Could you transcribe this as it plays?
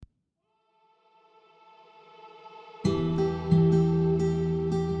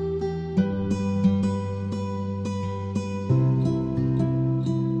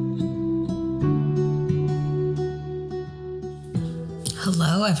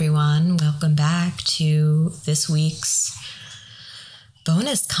Hello, everyone. Welcome back to this week's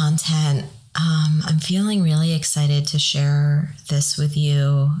bonus content. I'm feeling really excited to share this with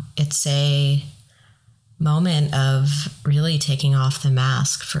you. It's a moment of really taking off the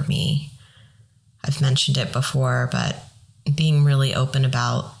mask for me. I've mentioned it before, but being really open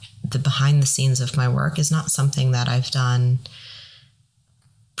about the behind the scenes of my work is not something that I've done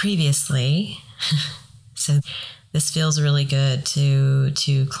previously. So this feels really good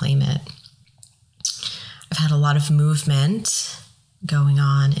to claim it. I've had a lot of movement going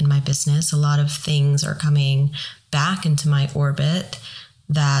on in my business. A lot of things are coming back into my orbit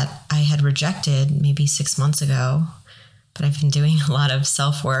that I had rejected maybe 6 months ago, but I've been doing a lot of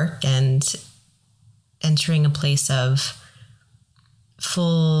self-work and entering a place of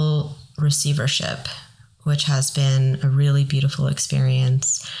full receivership, which has been a really beautiful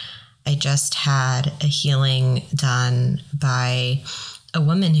experience. I just had a healing done by a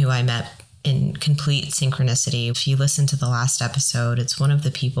woman who I met in complete synchronicity. If you listen to the last episode, it's one of the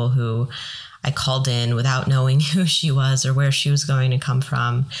people who I called in without knowing who she was or where she was going to come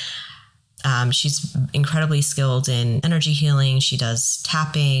from. She's incredibly skilled in energy healing. She does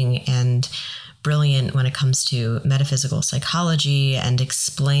tapping and brilliant when it comes to metaphysical psychology and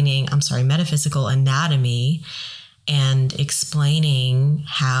metaphysical anatomy and explaining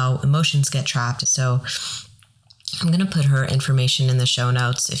how emotions get trapped. So I'm going to put her information in the show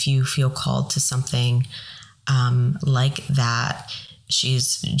notes if you feel called to something like that.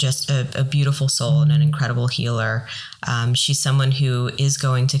 She's just a beautiful soul and an incredible healer. She's someone who is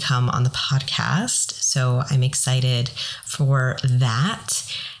going to come on the podcast, so I'm excited for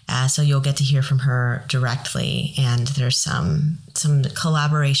that. So you'll get to hear from her directly, and there's some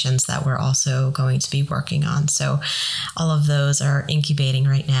collaborations that we're also going to be working on. So all of those are incubating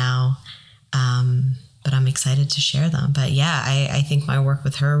right now, but I'm excited to share them. But yeah, I think my work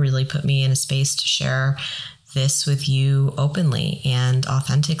with her really put me in a space to share this with you openly and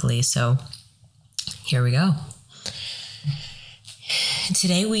authentically. So here we go.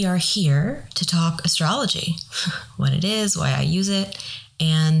 Today we are here to talk astrology, what it is, why I use it,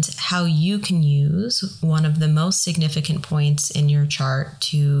 and how you can use one of the most significant points in your chart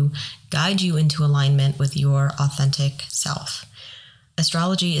to guide you into alignment with your authentic self.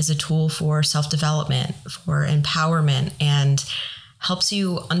 Astrology is a tool for self-development, for empowerment, and helps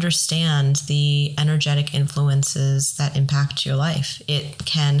you understand the energetic influences that impact your life. It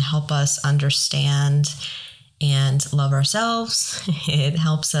can help us understand and love ourselves. It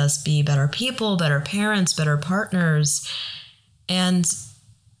helps us be better people, better parents, better partners, and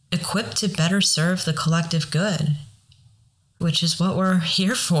equipped to better serve the collective good, which is what we're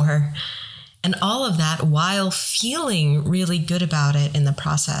here for. And all of that while feeling really good about it in the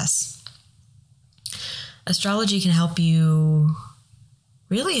process. Astrology can help you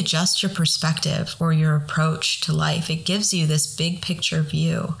really adjust your perspective or your approach to life. It gives you this big picture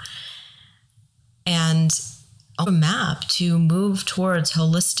view and a map to move towards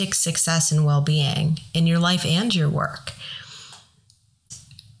holistic success and well-being in your life and your work.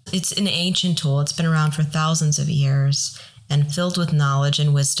 It's an ancient tool. It's been around for thousands of years and filled with knowledge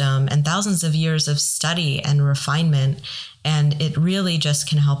and wisdom and thousands of years of study and refinement. And it really just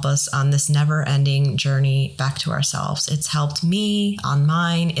can help us on this never-ending journey back to ourselves. It's helped me on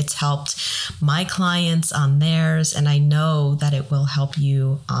mine. It's helped my clients on theirs. And I know that it will help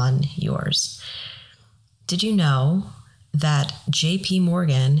you on yours. Did you know that J.P.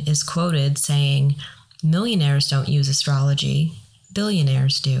 Morgan is quoted saying, "Millionaires don't use astrology.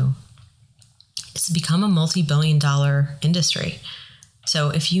 Billionaires do." It's become a multi-billion-dollar industry. So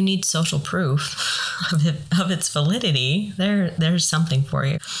if you need social proof of its validity, there's something for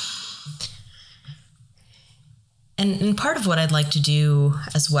you. And part of what I'd like to do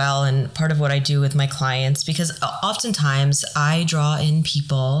as well, and part of what I do with my clients, because oftentimes I draw in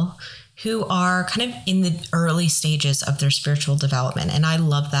people who are kind of in the early stages of their spiritual development. And I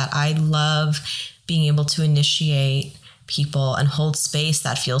love that. I love being able to initiate people and hold space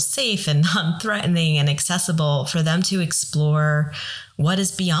that feels safe and non-threatening and accessible for them to explore what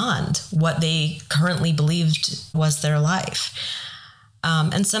is beyond what they currently believed was their life.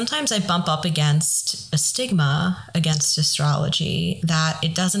 And sometimes I bump up against a stigma against astrology that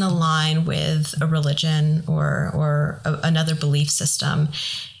it doesn't align with a religion or another belief system.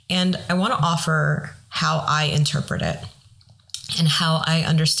 And I want to offer how I interpret it and how I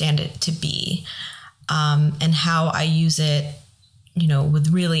understand it to be. And how I use it,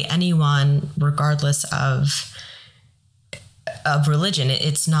 with really anyone, regardless of religion.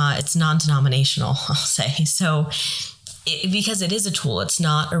 It's non-denominational, I'll say. So because it is a tool. It's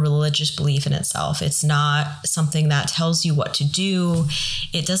not a religious belief in itself. It's not something that tells you what to do.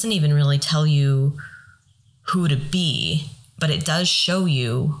 It doesn't even really tell you who to be, but it does show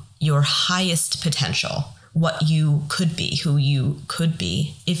you your highest potential, what you could be, who you could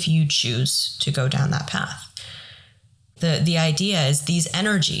be if you choose to go down that path. The idea is these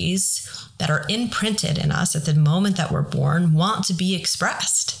energies that are imprinted in us at the moment that we're born want to be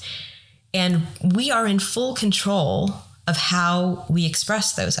expressed. And we are in full control of how we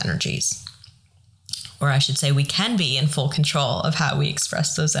express those energies. Or I should say, we can be in full control of how we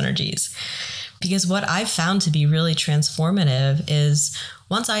express those energies. Because what I've found to be really transformative is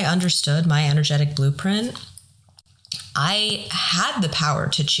once I understood my energetic blueprint, I had the power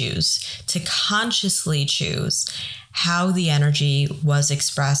to choose, to consciously choose how the energy was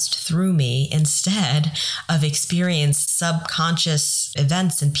expressed through me instead of experience subconscious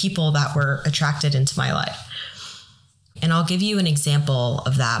events and people that were attracted into my life. And I'll give you an example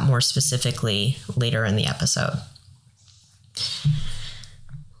of that more specifically later in the episode.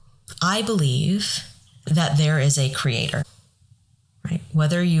 I believe that there is a creator, right?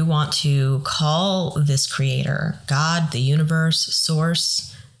 Whether you want to call this creator God, the universe,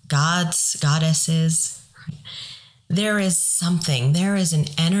 source, gods, goddesses, right? There is something, there is an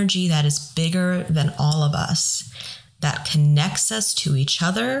energy that is bigger than all of us that connects us to each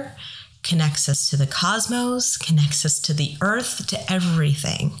other, connects us to the cosmos, connects us to the earth, to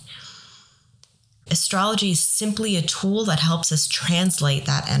everything. Astrology is simply a tool that helps us translate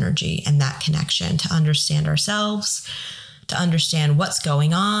that energy and that connection to understand ourselves, to understand what's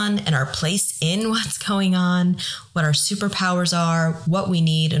going on and our place in what's going on, what our superpowers are, what we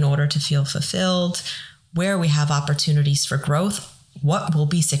need in order to feel fulfilled, where we have opportunities for growth, what we'll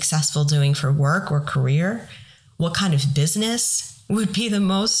be successful doing for work or career, what kind of business would be the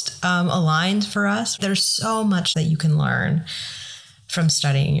most aligned for us. There's so much that you can learn from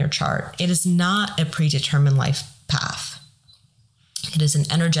studying your chart. It is not a predetermined life path. It is an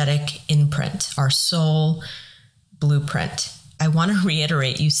energetic imprint, our soul blueprint. I want to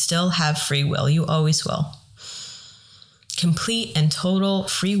reiterate, you still have free will. You always will. Complete and total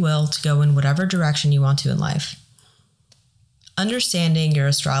free will to go in whatever direction you want to in life. Understanding your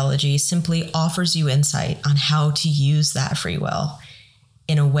astrology simply offers you insight on how to use that free will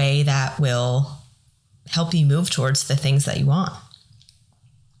in a way that will help you move towards the things that you want.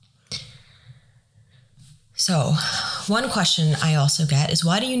 So, one question I also get is,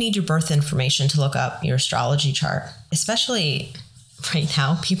 why do you need your birth information to look up your astrology chart? Especially right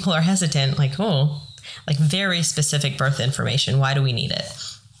now, people are hesitant, like very specific birth information. Why do we need it?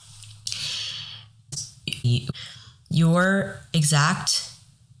 Your exact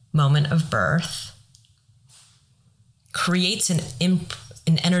moment of birth creates an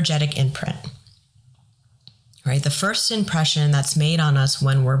energetic imprint, right? The first impression that's made on us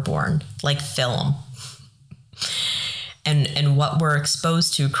when we're born, like film. And what we're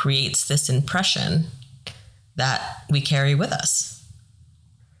exposed to creates this impression that we carry with us.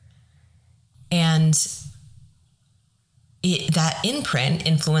 And that imprint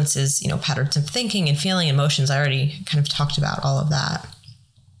influences, patterns of thinking and feeling, emotions. I already kind of talked about all of that.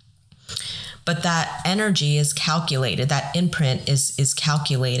 But that energy is calculated, that imprint is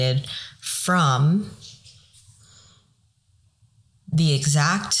calculated from the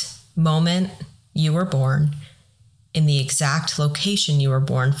exact moment you were born, in the exact location you were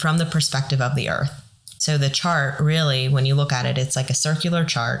born, from the perspective of the earth. So the chart, really, when you look at it, it's like a circular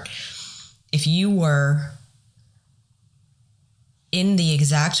chart. If you were in the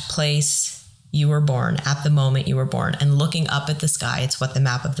exact place you were born at the moment you were born and looking up at the sky, it's what the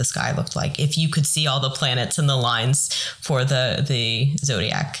map of the sky looked like. If you could see all the planets and the lines for the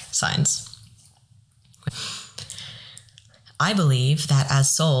zodiac signs. I believe that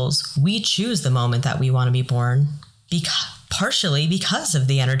as souls, we choose the moment that we want to be born, partially because of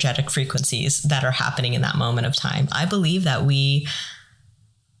the energetic frequencies that are happening in that moment of time. I believe that we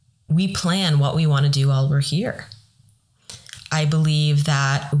plan what we want to do while we're here. I believe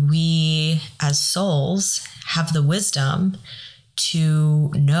that we as souls have the wisdom to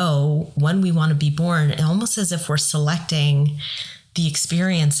know when we want to be born, almost as if we're selecting the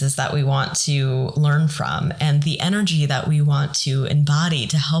experiences that we want to learn from and the energy that we want to embody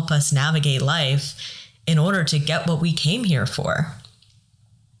to help us navigate life in order to get what we came here for.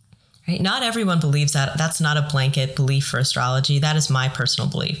 Right? Not everyone believes that. That's not a blanket belief for astrology. That is my personal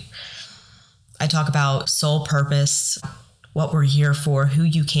belief. I talk about soul purpose, what we're here for, who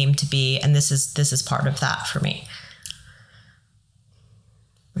you came to be, and this is part of that for me.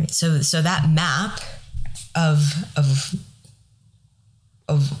 Right? So that map of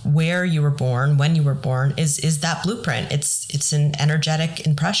of where you were born, when you were born, is that blueprint. It's an energetic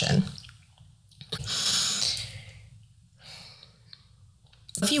impression.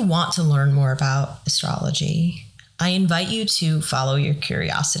 If you want to learn more about astrology, I invite you to follow your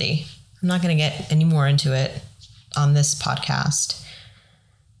curiosity. I'm not going to get any more into it on this podcast,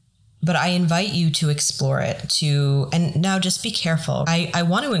 but I invite you to explore it, and now just be careful. I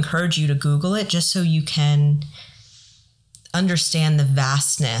want to encourage you to Google it just so you can understand the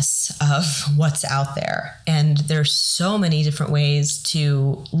vastness of what's out there. And there's so many different ways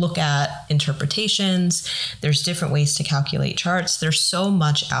to look at interpretations. There's different ways to calculate charts. There's so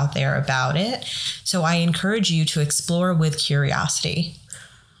much out there about it. So I encourage you to explore with curiosity.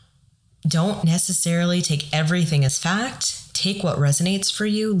 Don't necessarily take everything as fact. Take what resonates for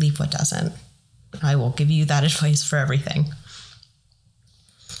you, leave what doesn't. I will give you that advice for everything.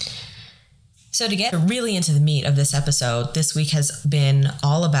 So to get really into the meat of this episode, this week has been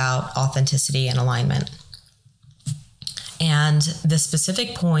all about authenticity and alignment. And the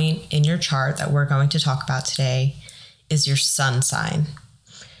specific point in your chart that we're going to talk about today is your sun sign,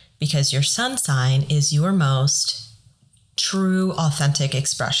 because your sun sign is your most true, authentic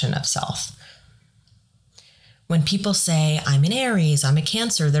expression of self. When people say, I'm an Aries, I'm a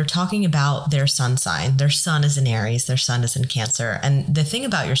Cancer, they're talking about their sun sign. Their sun is in Aries, their sun is in Cancer. And the thing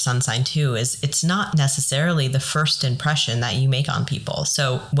about your sun sign too is it's not necessarily the first impression that you make on people.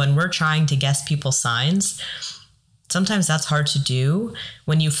 So when we're trying to guess people's signs, sometimes that's hard to do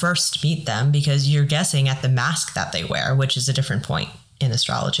when you first meet them because you're guessing at the mask that they wear, which is a different point in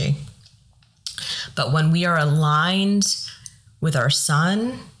astrology. But when we are aligned with our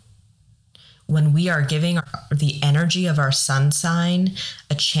sun, when we are giving the energy of our sun sign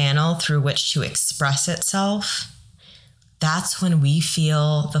a channel through which to express itself, that's when we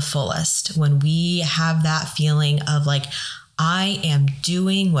feel the fullest. When we have that feeling of like, I am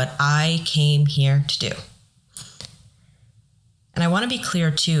doing what I came here to do. And I want to be clear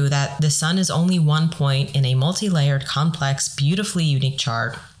too that the sun is only one point in a multi-layered, complex, beautifully unique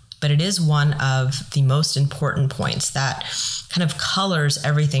chart, but it is one of the most important points that kind of colors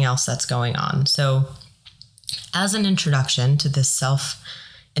everything else that's going on. So as an introduction to this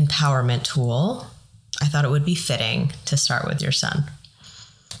self-empowerment tool, I thought it would be fitting to start with your sun.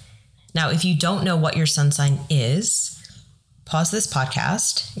 Now, if you don't know what your sun sign is, pause this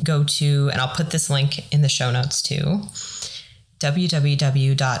podcast, go to, and I'll put this link in the show notes too,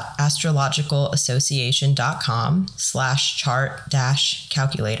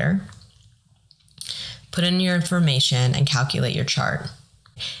 www.astrologicalassociation.com/chart-calculator. Put in your information and calculate your chart.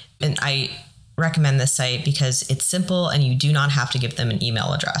 And I recommend this site because it's simple and you do not have to give them an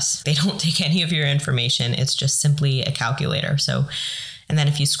email address. They don't take any of your information. It's just simply a calculator. So, and then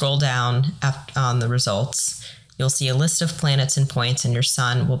if you scroll down on the results, you'll see a list of planets and points, and your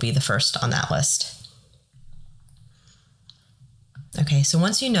sun will be the first on that list. Okay, so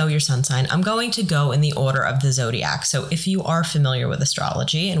once you know your sun sign, I'm going to go in the order of the zodiac. So if you are familiar with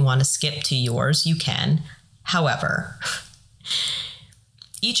astrology and want to skip to yours, you can. However,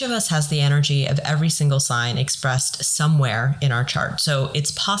 each of us has the energy of every single sign expressed somewhere in our chart. So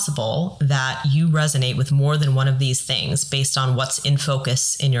it's possible that you resonate with more than one of these things based on what's in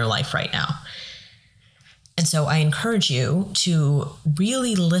focus in your life right now. And so I encourage you to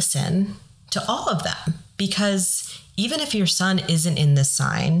really listen to all of them, because even if your sun isn't in this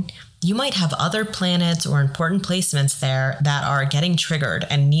sign, you might have other planets or important placements there that are getting triggered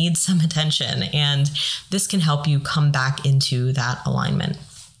and need some attention. And this can help you come back into that alignment.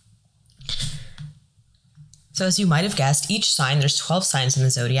 So as you might have guessed, each sign, there's 12 signs in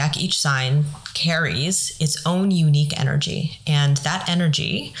the zodiac. Each sign carries its own unique energy. And that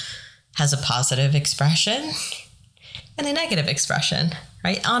energy has a positive expression and a negative expression,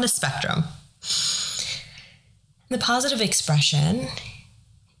 right? On a spectrum. The positive expression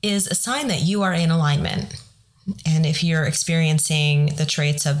is a sign that you are in alignment. And if you're experiencing the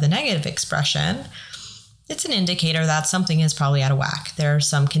traits of the negative expression, it's an indicator that something is probably out of whack. There's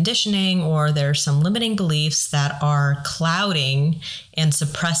some conditioning or there's some limiting beliefs that are clouding and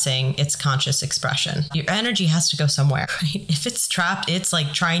suppressing its conscious expression. Your energy has to go somewhere, right? If it's trapped, it's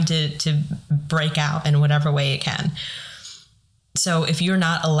like trying to break out in whatever way it can. So if you're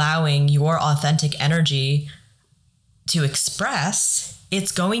not allowing your authentic energy to express,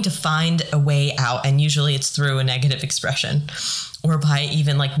 it's going to find a way out. And usually it's through a negative expression or by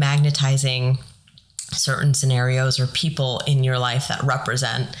even like magnetizing certain scenarios or people in your life that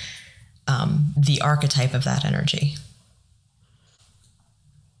represent the archetype of that energy.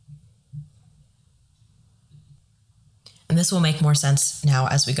 And this will make more sense now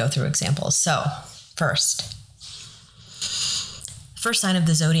as we go through examples. So first, First sign of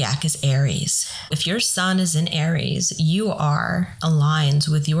the zodiac is Aries. If your sun is in Aries, you are aligned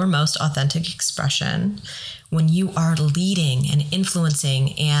with your most authentic expression when you are leading and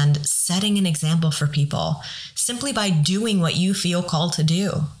influencing and setting an example for people simply by doing what you feel called to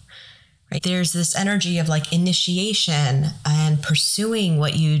do. Right? There's this energy of like initiation and pursuing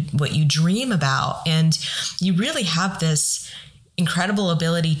what you dream about, and you really have this incredible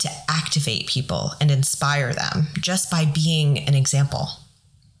ability to activate people and inspire them just by being an example.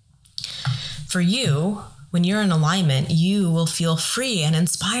 For you, when you're in alignment, you will feel free and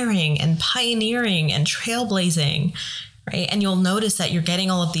inspiring and pioneering and trailblazing, right? And you'll notice that you're getting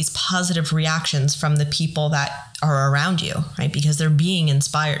all of these positive reactions from the people that are around you, right? Because they're being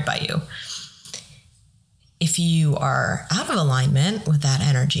inspired by you. If you are out of alignment with that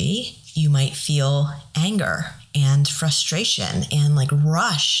energy, you might feel anger and frustration and like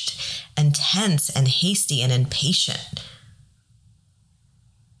rushed and tense and hasty and impatient.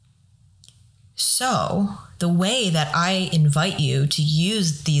 So the way that I invite you to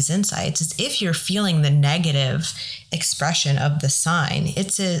use these insights is if you're feeling the negative expression of the sign,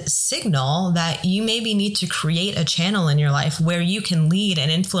 it's a signal that you maybe need to create a channel in your life where you can lead and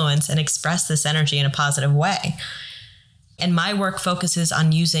influence and express this energy in a positive way. And my work focuses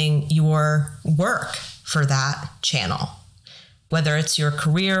on using your work for that channel, whether it's your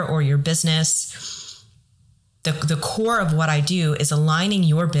career or your business. The core of what I do is aligning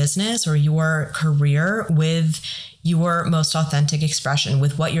your business or your career with your most authentic expression,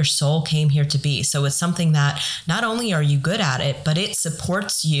 with what your soul came here to be. So it's something that not only are you good at it, but it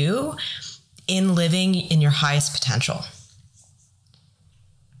supports you in living in your highest potential.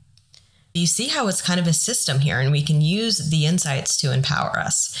 You see how it's kind of a system here, and we can use the insights to empower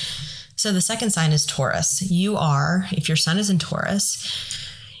us. So the second sign is Taurus. You are, if your sun is in Taurus,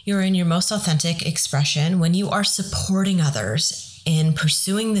 you're in your most authentic expression when you are supporting others in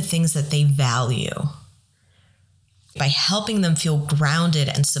pursuing the things that they value, by helping them feel grounded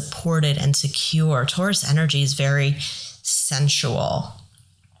and supported and secure. Taurus energy is very sensual.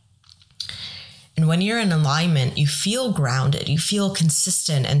 And when you're in alignment, you feel grounded, you feel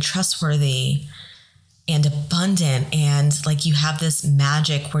consistent and trustworthy and abundant, and like you have this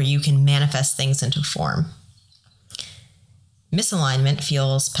magic where you can manifest things into form. Misalignment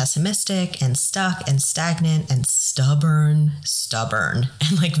feels pessimistic and stuck and stagnant and stubborn,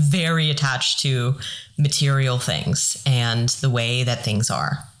 and like very attached to material things and the way that things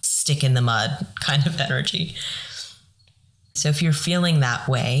are. Stick in the mud kind of energy. So if you're feeling that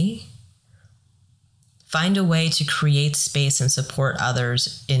way, find a way to create space and support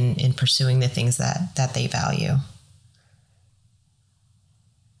others in pursuing the things that they value.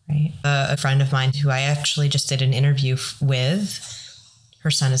 Right? A friend of mine who I actually just did an interview with,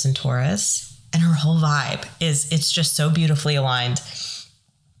 her sun is in Taurus, and her whole vibe it's just so beautifully aligned.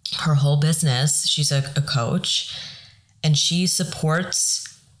 Her whole business, she's a coach, and she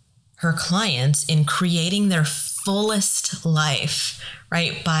supports her clients in creating their fullest life,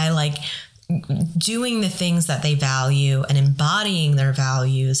 right? By like doing the things that they value and embodying their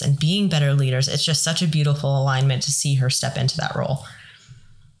values and being better leaders. It's just such a beautiful alignment to see her step into that role.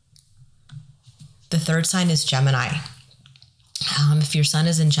 The third sign is Gemini. If your sun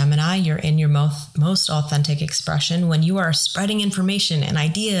is in Gemini, you're in your most authentic expression when you are spreading information and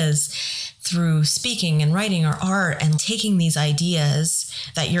ideas through speaking and writing or art, and taking these ideas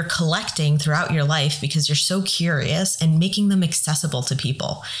that you're collecting throughout your life because you're so curious and making them accessible to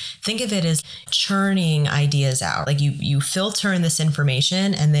people. Think of it as churning ideas out. Like you filter in this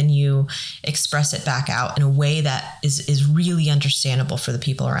information and then you express it back out in a way that is really understandable for the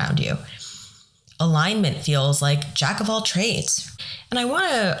people around you. Alignment feels like jack of all trades. And I want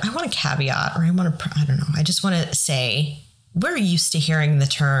to caveat, or I just want to say, we're used to hearing the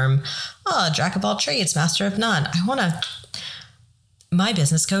term, jack of all trades, master of none. My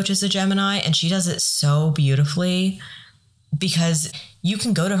business coach is a Gemini, and she does it so beautifully because you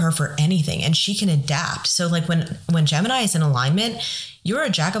can go to her for anything and she can adapt. So like when Gemini is in alignment, you're a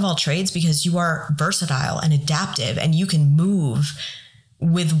jack of all trades because you are versatile and adaptive, and you can move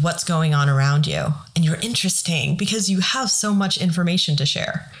with what's going on around you. And you're interesting because you have so much information to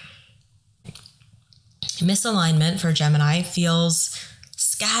share. Misalignment for Gemini feels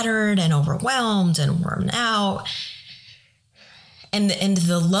scattered and overwhelmed and worn out. And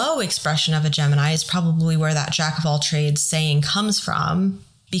the low expression of a Gemini is probably where that jack of all trades saying comes from,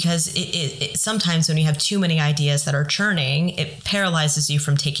 because it sometimes when you have too many ideas that are churning, it paralyzes you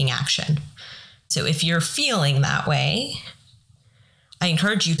from taking action. So if you're feeling that way, I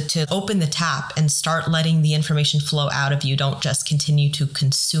encourage you to open the tap and start letting the information flow out of you. Don't just continue to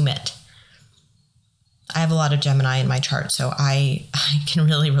consume it. I have a lot of Gemini in my chart, so I can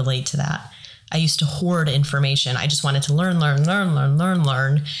really relate to that. I used to hoard information. I just wanted to learn.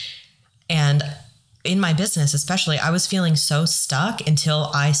 And in my business, especially, I was feeling so stuck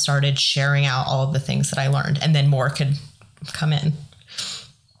until I started sharing out all of the things that I learned, and then more could come in.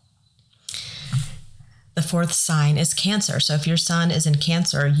 The fourth sign is Cancer. So if your sun is in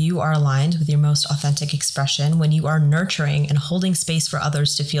Cancer, you are aligned with your most authentic expression when you are nurturing and holding space for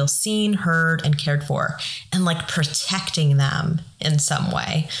others to feel seen, heard, and cared for, and like protecting them in some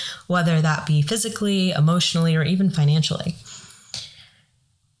way, whether that be physically, emotionally, or even financially.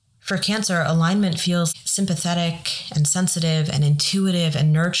 For Cancer, alignment feels sympathetic and sensitive and intuitive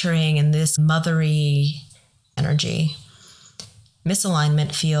and nurturing in this mothery energy.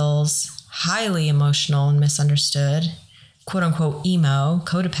 Misalignment feels highly emotional and misunderstood, quote unquote emo,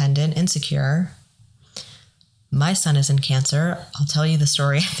 codependent, insecure. My sun is in Cancer. I'll tell you the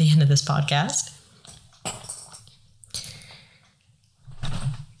story at the end of this podcast.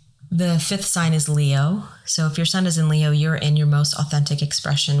 The fifth sign is Leo. So if your sun is in Leo, you're in your most authentic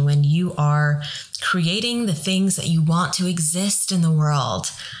expression when you are creating the things that you want to exist in the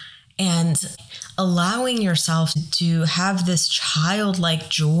world and allowing yourself to have this childlike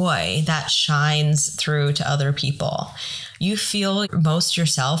joy that shines through to other people. You feel most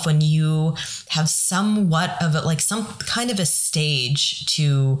yourself when you have somewhat of it, like some kind of a stage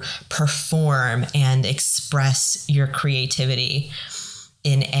to perform and express your creativity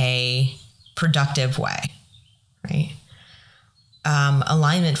in a productive way, right?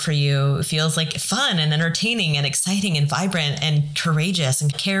 Alignment for you feels like fun and entertaining and exciting and vibrant and courageous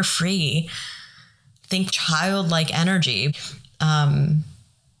and carefree. Think childlike energy in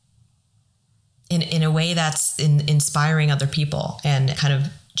a way that's inspiring other people and kind of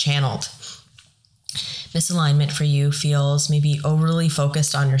channeled. Misalignment for you feels maybe overly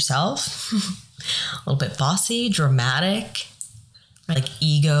focused on yourself, a little bit bossy, dramatic, like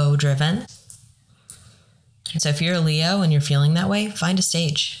ego driven. So if you're a Leo and you're feeling that way, find a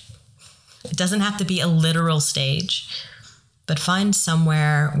stage. It doesn't have to be a literal stage, but find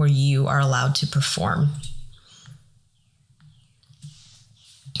somewhere where you are allowed to perform.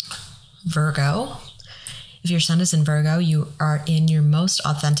 Virgo. If your sun is in Virgo, you are in your most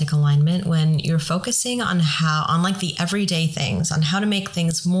authentic alignment when you're focusing on like the everyday things, on how to make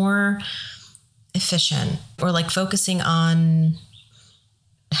things more efficient, or like focusing on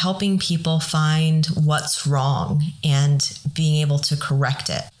helping people find what's wrong and being able to correct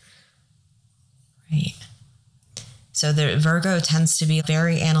it, right? So the Virgo tends to be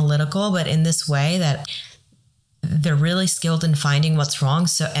very analytical, but in this way that they're really skilled in finding what's wrong.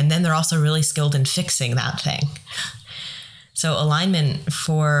 And then they're also really skilled in fixing that thing. So alignment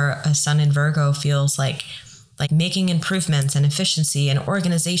for a sun in Virgo feels like making improvements and efficiency and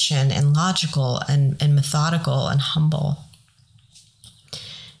organization and logical and methodical and humble.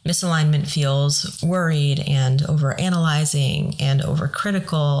 Misalignment feels worried and overanalyzing and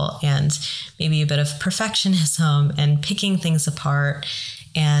overcritical and maybe a bit of perfectionism and picking things apart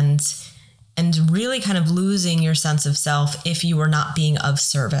and really kind of losing your sense of self if you are not being of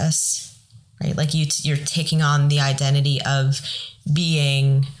service, right? Like you're taking on the identity of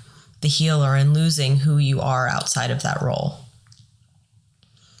being the healer and losing who you are outside of that role.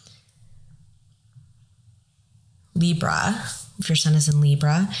 Libra. If your sun is in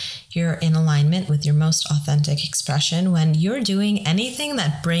Libra, you're in alignment with your most authentic expression when you're doing anything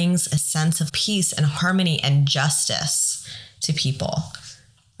that brings a sense of peace and harmony and justice to people,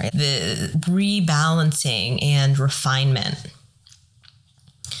 right? The rebalancing and refinement.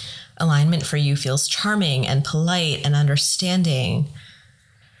 Alignment for you feels charming and polite and understanding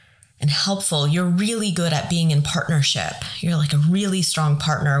and helpful. You're really good at being in partnership. You're like a really strong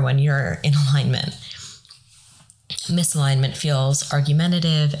partner when you're in alignment. Misalignment feels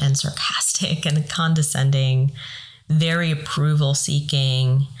argumentative and sarcastic and condescending, very approval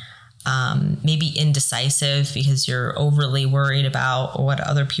seeking, maybe indecisive because you're overly worried about what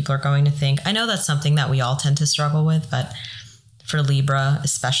other people are going to think. I know that's something that we all tend to struggle with, but for Libra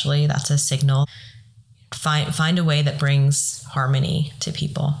especially, that's a signal. Find a way that brings harmony to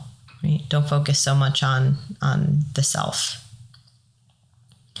people, right? Don't focus so much on the self.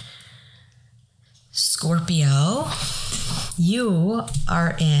 Scorpio, you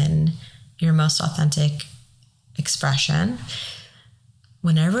are in your most authentic expression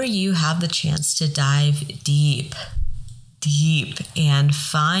whenever you have the chance to dive deep and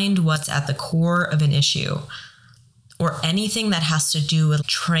find what's at the core of an issue or anything that has to do with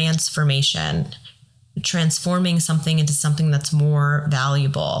transformation, transforming something into something that's more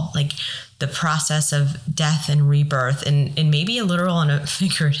valuable, like the process of death and rebirth in maybe a literal and a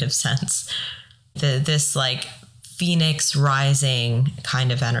figurative sense. this like phoenix rising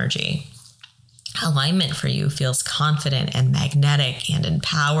kind of energy. Alignment for you feels confident and magnetic and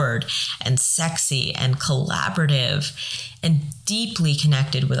empowered and sexy and collaborative and deeply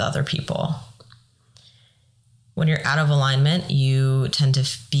connected with other people. When you're out of alignment, you tend to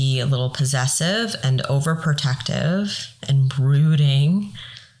be a little possessive and overprotective and brooding,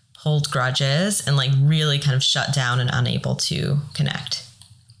 hold grudges, and like really kind of shut down and unable to connect.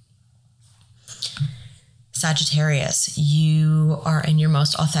 Sagittarius, you are in your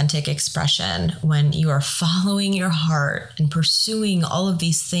most authentic expression when you are following your heart and pursuing all of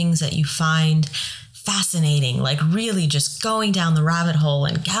these things that you find fascinating, like really just going down the rabbit hole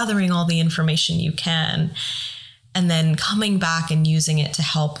and gathering all the information you can, and then coming back and using it to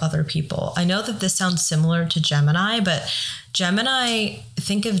help other people. I know that this sounds similar to Gemini, but Gemini,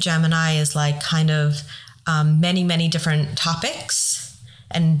 think of Gemini as like kind of many, many different topics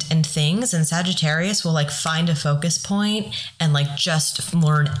and things, and Sagittarius will like find a focus point and like just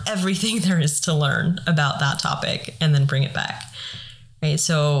learn everything there is to learn about that topic and then bring it back, right?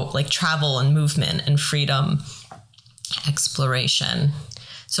 So like travel and movement and freedom, exploration.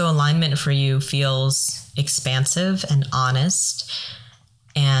 So alignment for you feels expansive and honest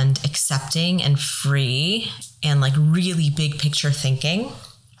and accepting and free and like really big picture thinking.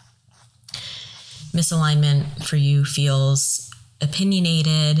 Misalignment for you feels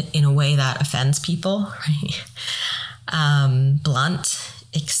opinionated in a way that offends people, right? Blunt,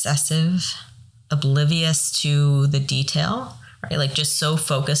 excessive, oblivious to the detail, right? Like just so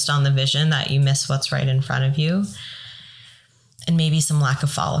focused on the vision that you miss what's right in front of you, and maybe some lack of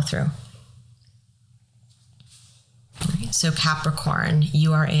follow through. Right? So Capricorn,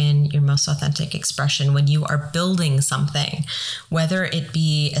 you are in your most authentic expression when you are building something, whether it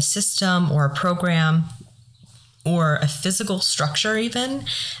be a system or a program or a physical structure even,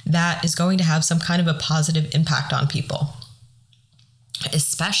 that is going to have some kind of a positive impact on people,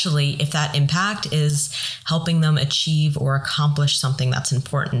 especially if that impact is helping them achieve or accomplish something that's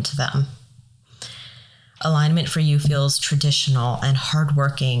important to them. Alignment for you feels traditional and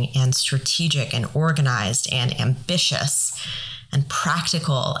hardworking and strategic and organized and ambitious and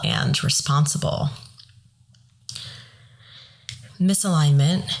practical and responsible.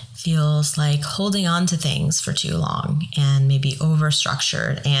 Misalignment feels like holding on to things for too long and maybe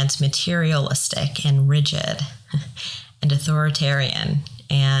overstructured and materialistic and rigid and authoritarian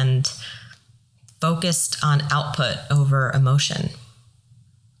and focused on output over emotion.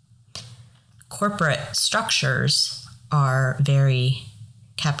 Corporate structures are very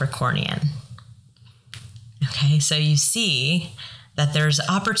Capricornian. Okay, so you see that there's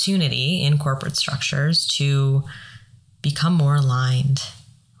opportunity in corporate structures to become more aligned,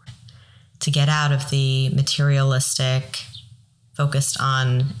 to get out of the materialistic, focused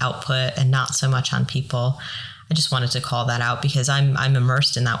on output and not so much on people. I just wanted to call that out because I'm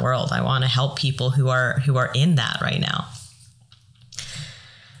immersed in that world. I want to help people who are in that right now.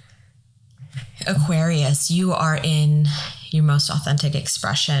 Aquarius, you are in your most authentic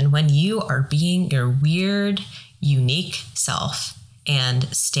expression when you are being your weird, unique self and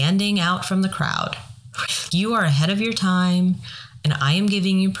standing out from the crowd. You are ahead of your time, and I am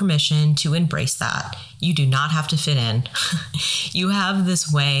giving you permission to embrace that. You do not have to fit in. You have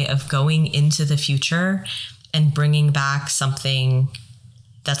this way of going into the future and bringing back something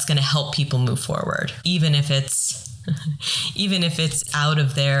that's going to help people move forward, even if it's out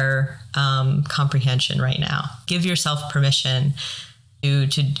of their comprehension right now. Give yourself permission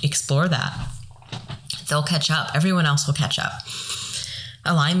to explore that. They'll catch up. Everyone else will catch up.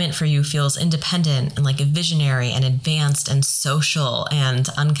 Alignment for you feels independent and like a visionary and advanced and social and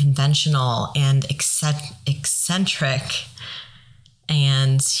unconventional and eccentric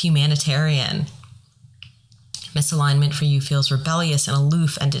and humanitarian. Misalignment for you feels rebellious and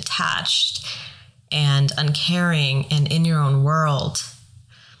aloof and detached and uncaring and in your own world.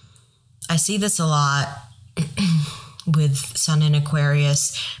 I see this a lot with Sun in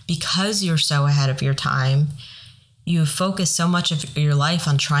Aquarius because you're so ahead of your time. You focus so much of your life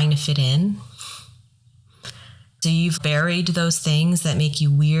on trying to fit in. So you've buried those things that make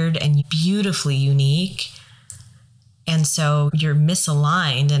you weird and beautifully unique. And so you're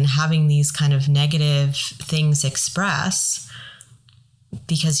misaligned and having these kind of negative things express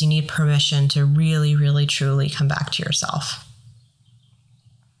because you need permission to really, really, truly come back to yourself.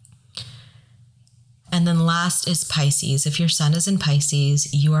 And then last is Pisces. If your sun is in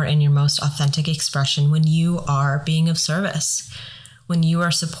Pisces, you are in your most authentic expression when you are being of service, when you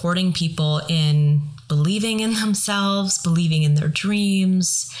are supporting people in believing in themselves, believing in their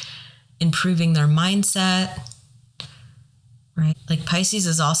dreams, improving their mindset, right? Like Pisces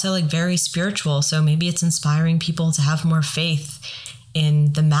is also like very spiritual. So maybe it's inspiring people to have more faith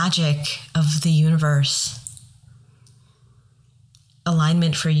in the magic of the universe.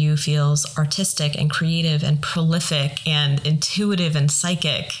 Alignment for you feels artistic and creative and prolific and intuitive and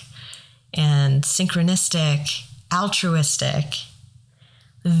psychic and synchronistic, altruistic,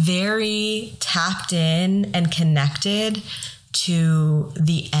 very tapped in and connected to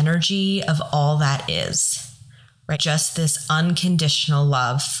the energy of all that is, right? Just this unconditional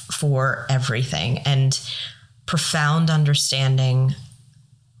love for everything and profound understanding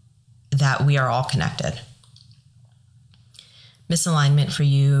that we are all connected. Misalignment for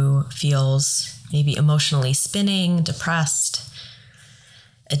you feels maybe emotionally spinning, depressed,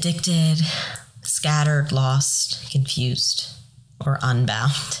 addicted, scattered, lost, confused, or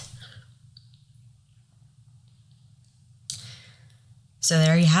unbound. So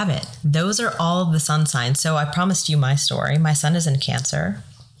there you have it. Those are all the sun signs. So I promised you my story. My sun is in Cancer.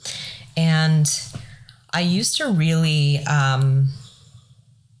 And I used to really,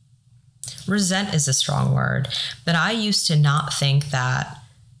 resent is a strong word, but I used to not think that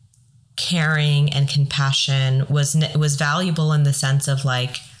caring and compassion was valuable in the sense of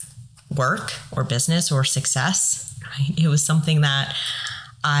like work or business or success. Right? It was something that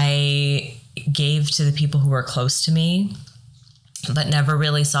I gave to the people who were close to me, but never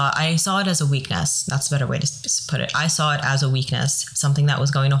really I saw it as a weakness. That's a better way to put it. I saw it as a weakness, something that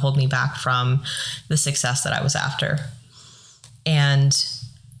was going to hold me back from the success that I was after. And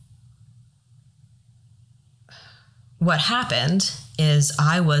what happened is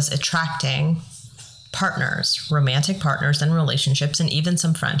I was attracting partners, romantic partners and relationships, and even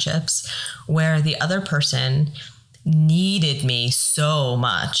some friendships where the other person needed me so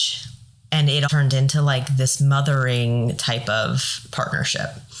much. And it turned into like this mothering type of partnership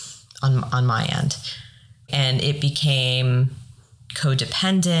on my end. And it became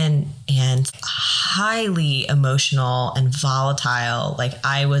codependent and highly emotional and volatile. Like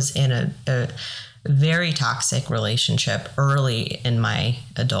I was in a very toxic relationship early in my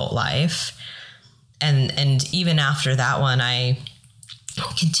adult life. And even after that one, I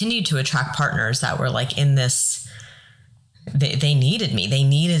continued to attract partners that were like in this, they needed me, they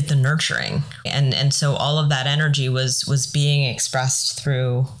needed the nurturing. And so all of that energy was being expressed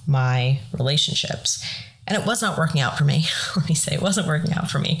through my relationships. And it was not working out for me. Let me say, it wasn't working out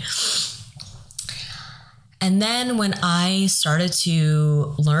for me. And then when I started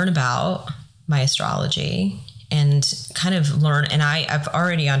to learn about my astrology and kind of learn, and I've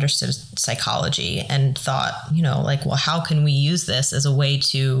already understood psychology and thought, like, well, how can we use this as a way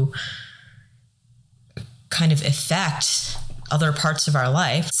to kind of affect other parts of our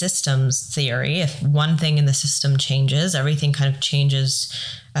life? Systems theory, if one thing in the system changes, everything kind of changes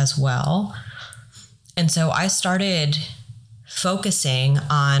as well. And so I started focusing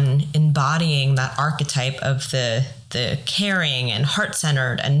on embodying that archetype of the caring and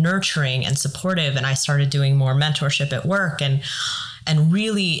heart-centered and nurturing and supportive. And I started doing more mentorship at work and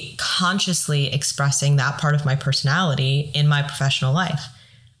really consciously expressing that part of my personality in my professional life.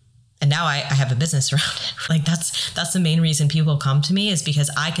 And now I have a business around it. Like that's the main reason people come to me, is because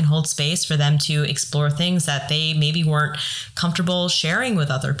I can hold space for them to explore things that they maybe weren't comfortable sharing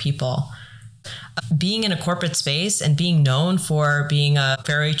with other people. Being in a corporate space and being known for being a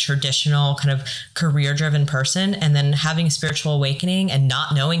very traditional kind of career-driven person, and then having a spiritual awakening and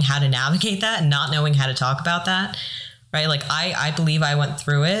not knowing how to navigate that and not knowing how to talk about that, right? Like I believe I went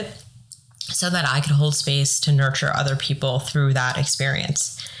through it so that I could hold space to nurture other people through that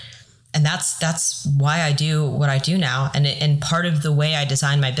experience. And that's why I do what I do now. And part of the way I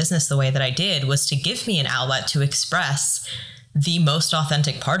designed my business the way that I did was to give me an outlet to express the most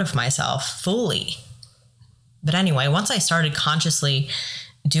authentic part of myself fully. But anyway, once I started consciously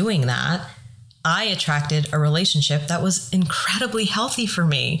doing that, I attracted a relationship that was incredibly healthy for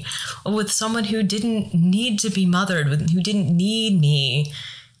me, with someone who didn't need to be mothered, who didn't need me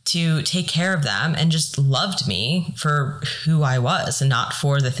to take care of them, and just loved me for who I was and not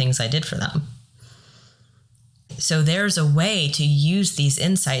for the things I did for them. So there's a way to use these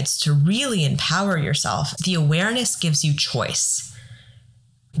insights to really empower yourself. The awareness gives you choice.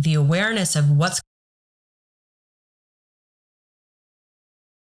 The awareness of what's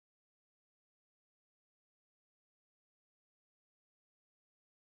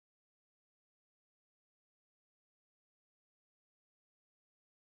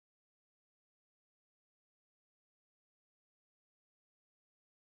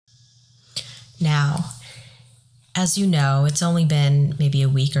now. As you know, it's only been maybe a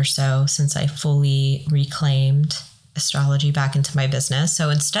week or so since I fully reclaimed astrology back into my business. So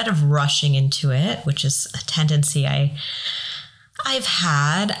instead of rushing into it, which is a tendency I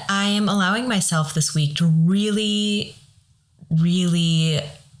I am allowing myself this week to really, really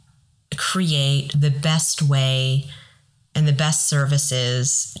create the best way and the best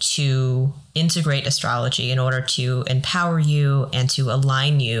services to integrate astrology in order to empower you and to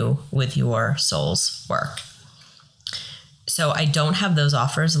align you with your soul's work. So I don't have those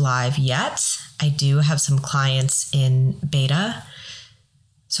offers live yet. I do have some clients in beta.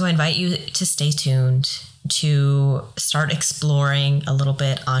 So I invite you to stay tuned, to start exploring a little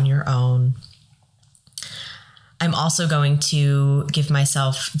bit on your own. I'm also going to give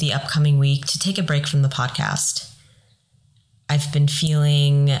myself the upcoming week to take a break from the podcast. I've been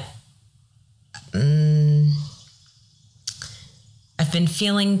feeling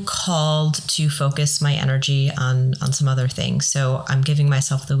called to focus my energy on some other things. So I'm giving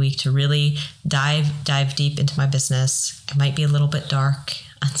myself the week to really dive deep into my business. It might be a little bit dark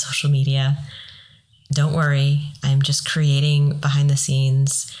on social media. Don't worry, I'm just creating behind the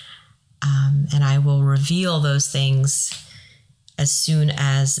scenes, and I will reveal those things as soon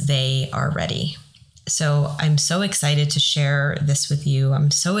as they are ready. So I'm so excited to share this with you.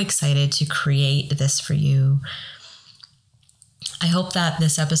 I'm so excited to create this for you. I hope that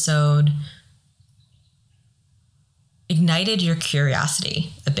this episode ignited your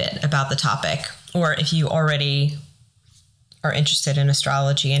curiosity a bit about the topic, or if you already are interested in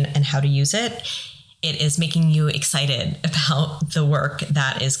astrology and how to use it, it is making you excited about the work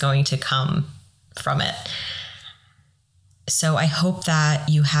that is going to come from it. So I hope that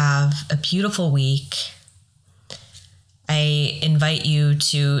you have a beautiful week. I invite you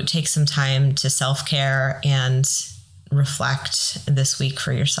to take some time to self-care and reflect this week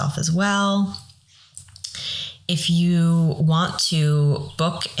for yourself as well. If you want to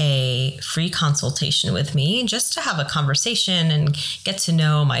book a free consultation with me, just to have a conversation and get to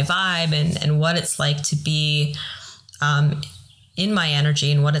know my vibe and what it's like to be in my energy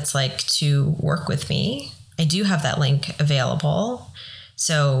and what it's like to work with me, I do have that link available.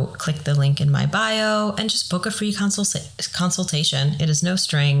 So click the link in my bio and just book a free consultation. It is no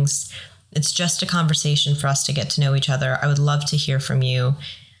strings. It's just a conversation for us to get to know each other. I would love to hear from you.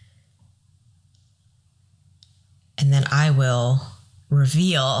 And then I will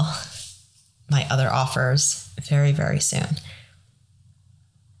reveal my other offers very, very soon.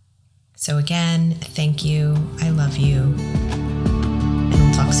 So again, thank you. I love you.